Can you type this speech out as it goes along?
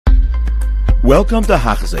Welcome to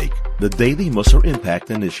Hachzik, the Daily Musar Impact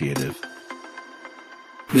Initiative.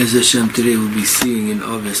 Bez Hashem, today we'll be seeing in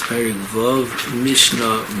Avos Pirkei Vav,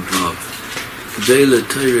 Mishnah Vav. V'deila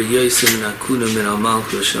Torah Yosem Nakuna Min Al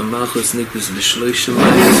Malchus, Malchus Niknas B'Shloisha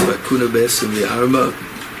Mayis, Vakuna B'Esem V'Arba,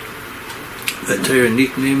 V'Torah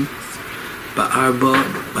Niknim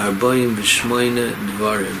Ba'Arbaim V'Shmoina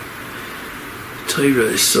Dvarim.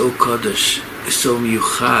 Torah is so Kaddish, is so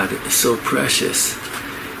miyuchad, is so precious.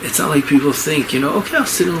 It's not like people think, okay, I'll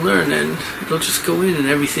sit and learn and it'll just go in and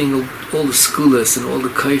everything, all the skulas and all the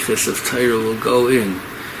kaiches of Torah will go in.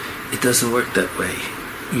 It doesn't work that way.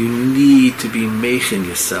 You need to be meichin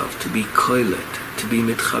yourself, to be koilet, to be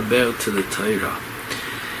mitchaber to the Torah.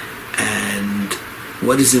 And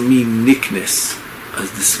what does it mean, niknes? As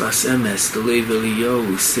the Sfas Emes, the Lev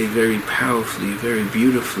Eliyahu say very powerfully, very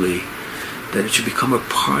beautifully, that it should become a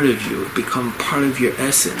part of you, become part of your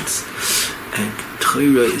essence. And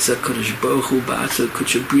Torah is a Kadosh Baruch Hu Ba'atzah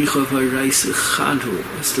Kutchabricha V'Araisa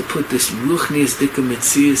Chadhu. It's to put this Ruchnias Dika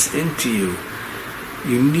Metzias into you.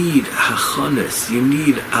 You need Hachanas, you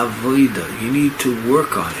need Avoida, you need to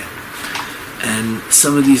work on it. And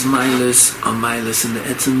some of these Mailas are Mailas in the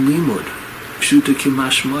Etzem Limud. Pshuta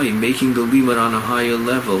Kimashmai, making the Limud on a higher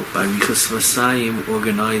level, by Richas Vasayim,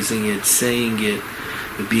 organizing it, saying it,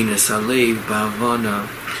 Binas Alev, Ba'avana.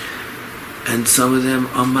 And some of them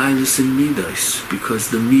are Midas and Midas, because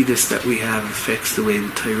the Midas that we have affects the way the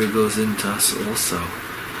Torah goes into us also.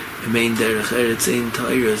 Emein derech eretz ein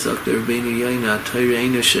Torah, sagt der Rabbeinu Yaina, Torah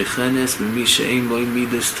eina shechenes, b'mi she'ein boi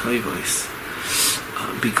Midas Toivos.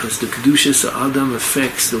 Because the Kedushas of Adam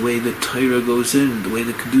affects the way the Torah goes in, the way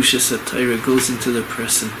the Kedushas of Torah goes into the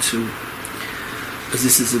person too. As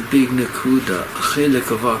this is a big nakuda, a chelik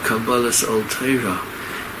of our Kabbalah's Al Torah,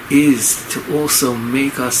 is to also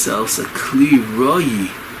make ourselves a kli royi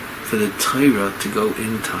for the Torah to go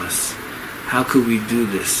into us. How could we do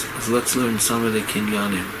this? So let's learn some of the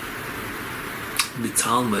kinyanim. The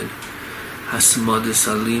Talmud, Hasmadas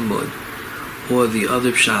Halimud, or the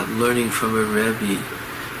other pshat, learning from a Rebbe.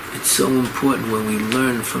 It's so important when we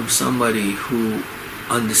learn from somebody who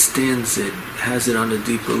understands it, has it on a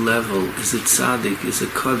deeper level, is it tzaddik, is it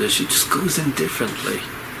kaddish, it just goes in differently.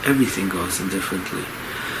 Everything goes in differently.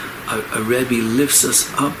 A Rebbe lifts us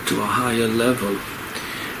up to a higher level.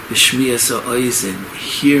 B'shmiyas ha'oizen,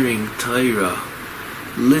 hearing Torah,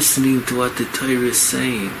 listening to what the Torah is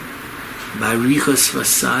saying. Ba'richas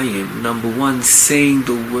vasayim, number one, saying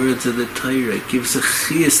the words of the Torah. It gives a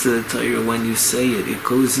chiyas to the Torah when you say it. It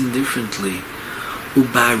goes in differently.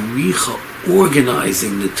 Uba'richa,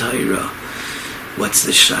 organizing the Torah. What's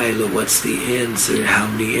the shaila? What's the answer? How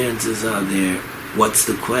many answers are there? What's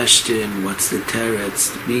the question? What's the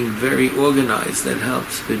teretz? Being very organized, that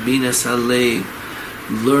helps. Binas Alev,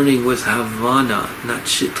 learning with Havana, not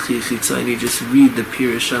shitchi chitzayni, just read the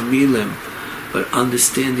Pirush HaMilim, but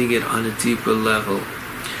understanding it on a deeper level.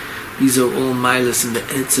 These are all Milas in the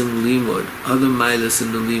Etzem Limud. Other Milas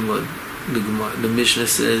in the Limud, the Mishnah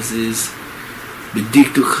says, is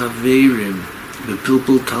B'diktu Chaverim,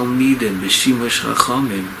 B'pilpul Talmidim, B'shimash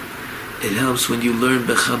Chachamim. It helps when you learn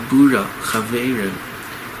Bechabura, Chaverim,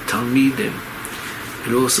 Talmidim.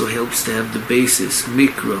 It also helps to have the basis,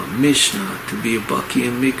 Mikra, Mishnah, to be a Baki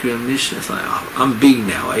and Mikra and Mishnah. It's like, oh, I'm big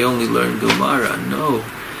now, I only learn Gemara. No.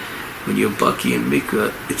 When you're Baki and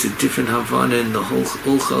Mikra, it's a different Havana in the whole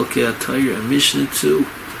Chalkei HaTorah, and Mishnah too.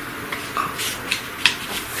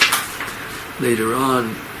 Later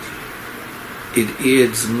on, it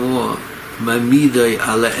adds more, Mamidai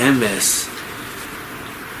ala emes,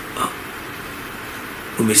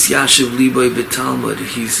 Umisyashiv liboy betalmud.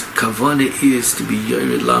 His kavana is to be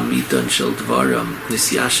yored lamitan shel dvaram.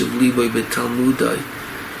 Misyashiv liboy betalmudai.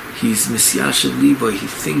 He's misyashiv liboy. He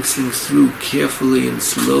thinks things through carefully and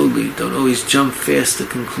slowly. Don't always jump fast to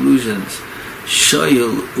conclusions.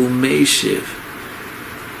 Shoyel umeishiv.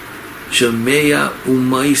 Shameya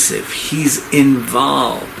umaisiv. He's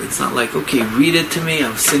involved. It's not like, okay, read it to me,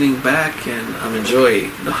 I'm sitting back and I'm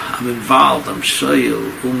enjoying. No, I'm involved. I'm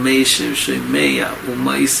shoyel umeishiv. Shameya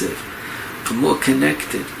umaisiv. I'm more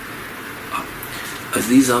connected. As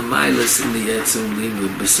these are milas in the Etzem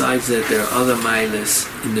Limud. Besides that, there are other milas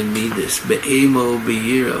in the Midas. Be'emo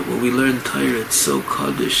be'yira. When we learn Torah, it's so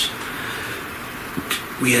kaddish.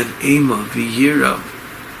 We have ema be'yira,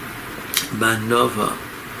 ba'nova.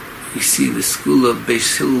 We see the school of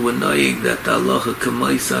Beis Hillel Wanayig, that the halacha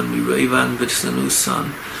kamaisan mirayvan v'tsanusan.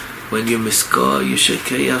 When you're miskah, you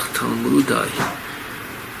shekeach talmudai.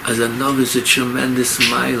 As a nov is a tremendous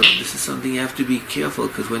mile. This is something you have to be careful,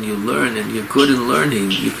 because when you learn and you're good in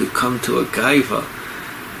learning, you could come to a gaiva.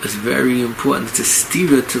 It's very important. It's a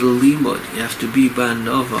stira to the limud. You have to be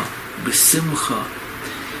ba'nova. b'simcha,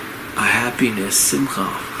 a happiness, simcha,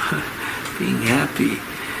 being happy,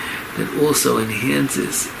 that also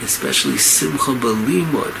enhances, especially simcha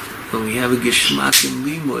b'limud. When we have a geschmack in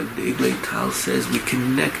limud, the Iglei Tal says we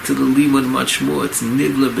connect to the limud much more. It's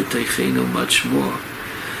nivla b'teichenu much more.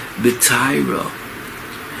 B'taira.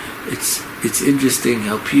 It's interesting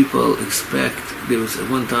how people expect. There was at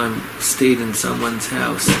one time stayed in someone's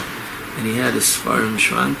house, and he had a Sfarim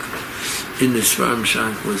Shrank. In the Sfarim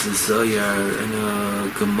Shrank was a Zohar and a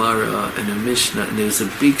Gemara and a Mishnah, and there was a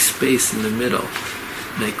big space in the middle.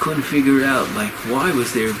 And I couldn't figure out, like, why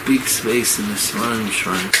was there a big space in the Sfarim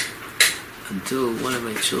Shrank? Until one of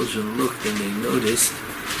my children looked and they noticed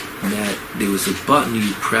that there was a button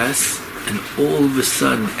you press, and all of a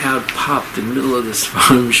sudden out popped in the middle of the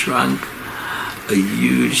Sfarim Shrank a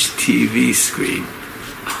huge TV screen.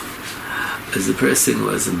 As the person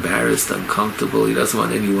was embarrassed, uncomfortable, he doesn't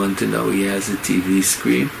want anyone to know he has a TV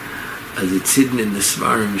screen, as it's hidden in the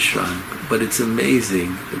Sfarim Shrank. But it's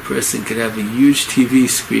amazing. The person could have a huge TV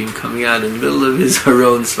screen coming out in the middle of his her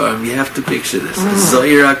own Sfarim. You have to picture this. A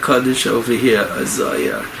Zohar HaKadosh over here, a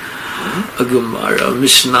Zohar, a Gemara, a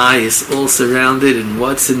Mishnah is all surrounded, and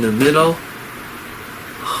what's in the middle?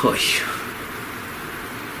 Hoy.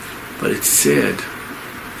 But it's sad.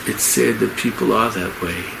 It's sad that people are that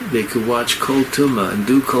way. They could watch Kol Tumah and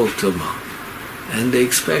do Kol Tumah, and they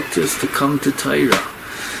expect us to come to Torah.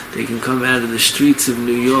 They can come out of the streets of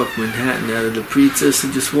New York, Manhattan, out of the Pritzas,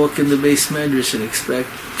 and just walk in the Beis Medrash and expect.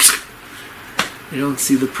 They don't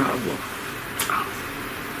see the problem.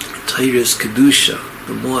 Torah's Kedusha.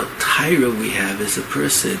 The more Torah we have as a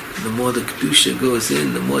person, the more the Kedusha goes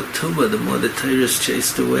in, the more Tumah, the more the Torah is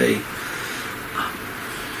chased away.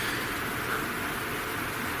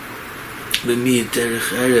 B'miyat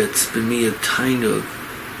derech eretz, b'miyat tainug.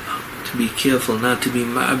 To be careful not to be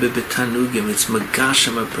marbe b'tanugim. It's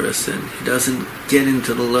magasham a person. He doesn't get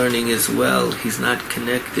into the learning as well. He's not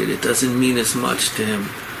connected. It doesn't mean as much to him.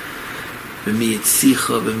 B'miyat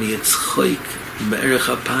sicha, b'miyat choik, be'erech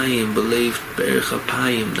apayim, believed be'erech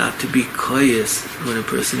apayim. Not to be koyes. When a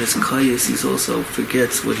person is koyes, he also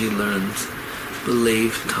forgets what he learns.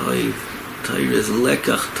 Believed toiv. Torah is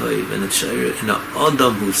lekach toiv, and it's in a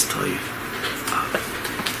adam who's toiv.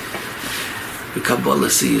 The Kabbalah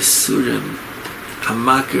says Surim,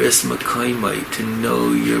 Hamakiris Makaimai, to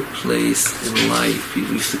know your place in life.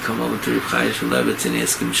 People used to come over to Reb Chaim Shmulevitz and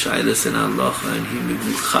ask him Shailas and Halacha, and he would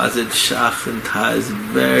Chazed Shach and Taz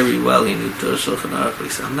very well. He knew Torah Shulchan Aruch. He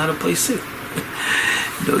said, I'm not a place.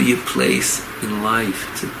 Know your place in life.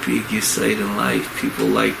 It's a big yesod in life. People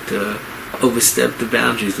like to overstep the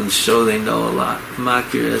boundaries and show they know a lot.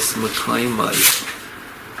 Hamakiris Makaimai.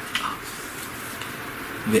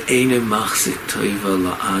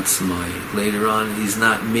 Later on, he's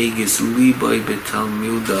not megis liboy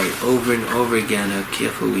betalmudai. Over and over again, how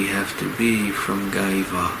careful we have to be from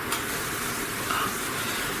gaiva.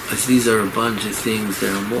 As these are a bunch of things,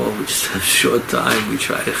 there are more. We just have short time. We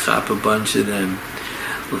try to chop a bunch of them.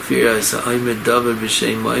 Lefira is aimed davar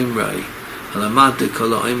b'shem ma'imrai. Alamata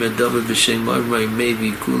kol aimed davar b'shem ma'imrai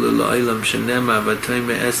maybe kula la'ilam shenema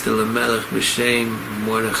v'tayme estel melech b'shem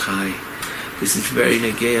Mordechai. This is very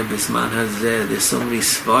negeya bisman hazeh. There's so many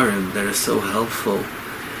svarim that are so helpful,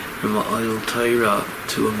 from an oil Torah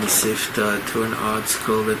to a mesifta to an art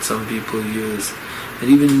scroll that some people use,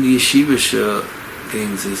 and even the yeshiva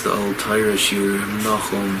things is the old Torah shiurim,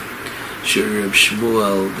 Nachum, shiurim,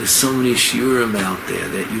 Shmuel. There's so many shiurim out there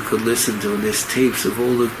that you could listen to, and there's tapes of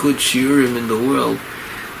all the good shiurim in the world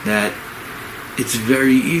that it's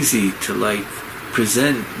very easy to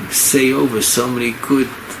present, say over so many good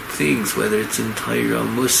things, whether it's in Torah or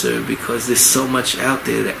Musar, because there's so much out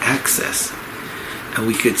there to access, and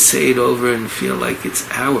we could say it over and feel like it's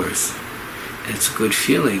ours, and it's a good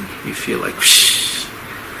feeling. You feel like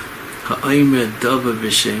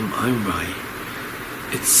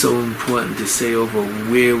it's so important to say over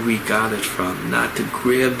where we got it from, not to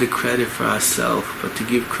grab the credit for ourselves, but to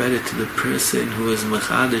give credit to the person who is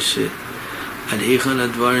mechadash it. Ad eichon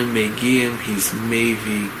advarim megiyim, he's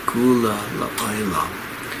mevi gula la'olam.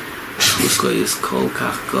 Chuzko is kol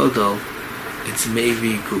kach gadol, it's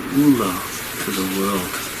mevi geula to the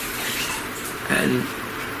world. And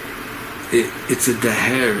it's a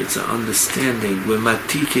daher, it's an understanding. We're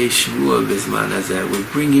matike shvua bisman hazeh.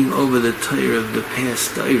 We're bringing over the Torah of the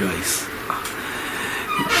past Torahs.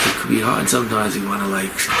 It could be hard sometimes. You want to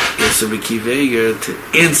answer Rabbi Akiva Eiger to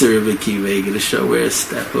answer Rabbi Akiva Eiger, to show we're a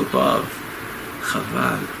step above.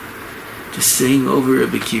 Chavad. Just saying over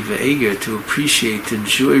Rabbi Akiva Eiger, to appreciate, to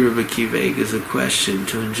enjoy Rabbi Akiva Eiger is a question,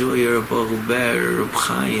 to enjoy Rabbi Huber or Rabbi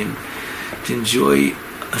Chaim, to enjoy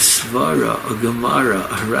a svara, a gemara,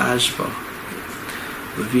 a rashba,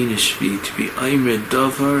 Lavina Shvi, to be Aimer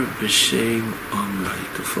Davar B'Shem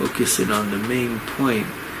Amrai, to focus in on the main point,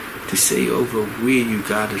 to say over where you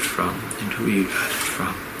got it from and who you got it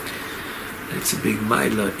from. And it's a big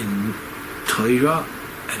maila in Torah,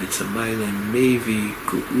 and it's a maila in Mevi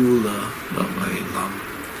Geula La'olam.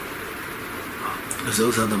 Because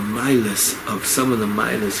those are the mailas of some of the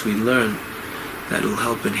mailas we learn that will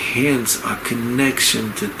help enhance our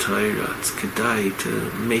connection to Torah. It's kedai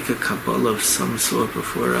to make a Kabbalah of some sort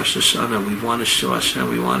before Rosh Hashanah. We want to show Hashem,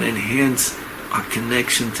 we want to enhance our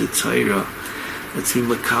connection to Torah. Let's be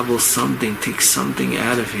makabel something, take something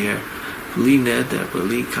out of here. Bli neder,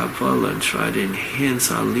 bli Kabbalah, and try to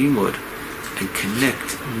enhance our limud and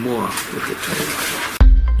connect more with the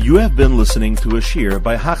Torah. You have been listening to a shir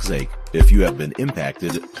by Hachzeik. If you have been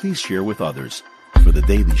impacted, please share with others. For the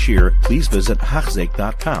daily shir, please visit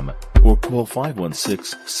Hachzeik.com or call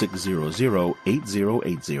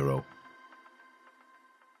 516-600-8080.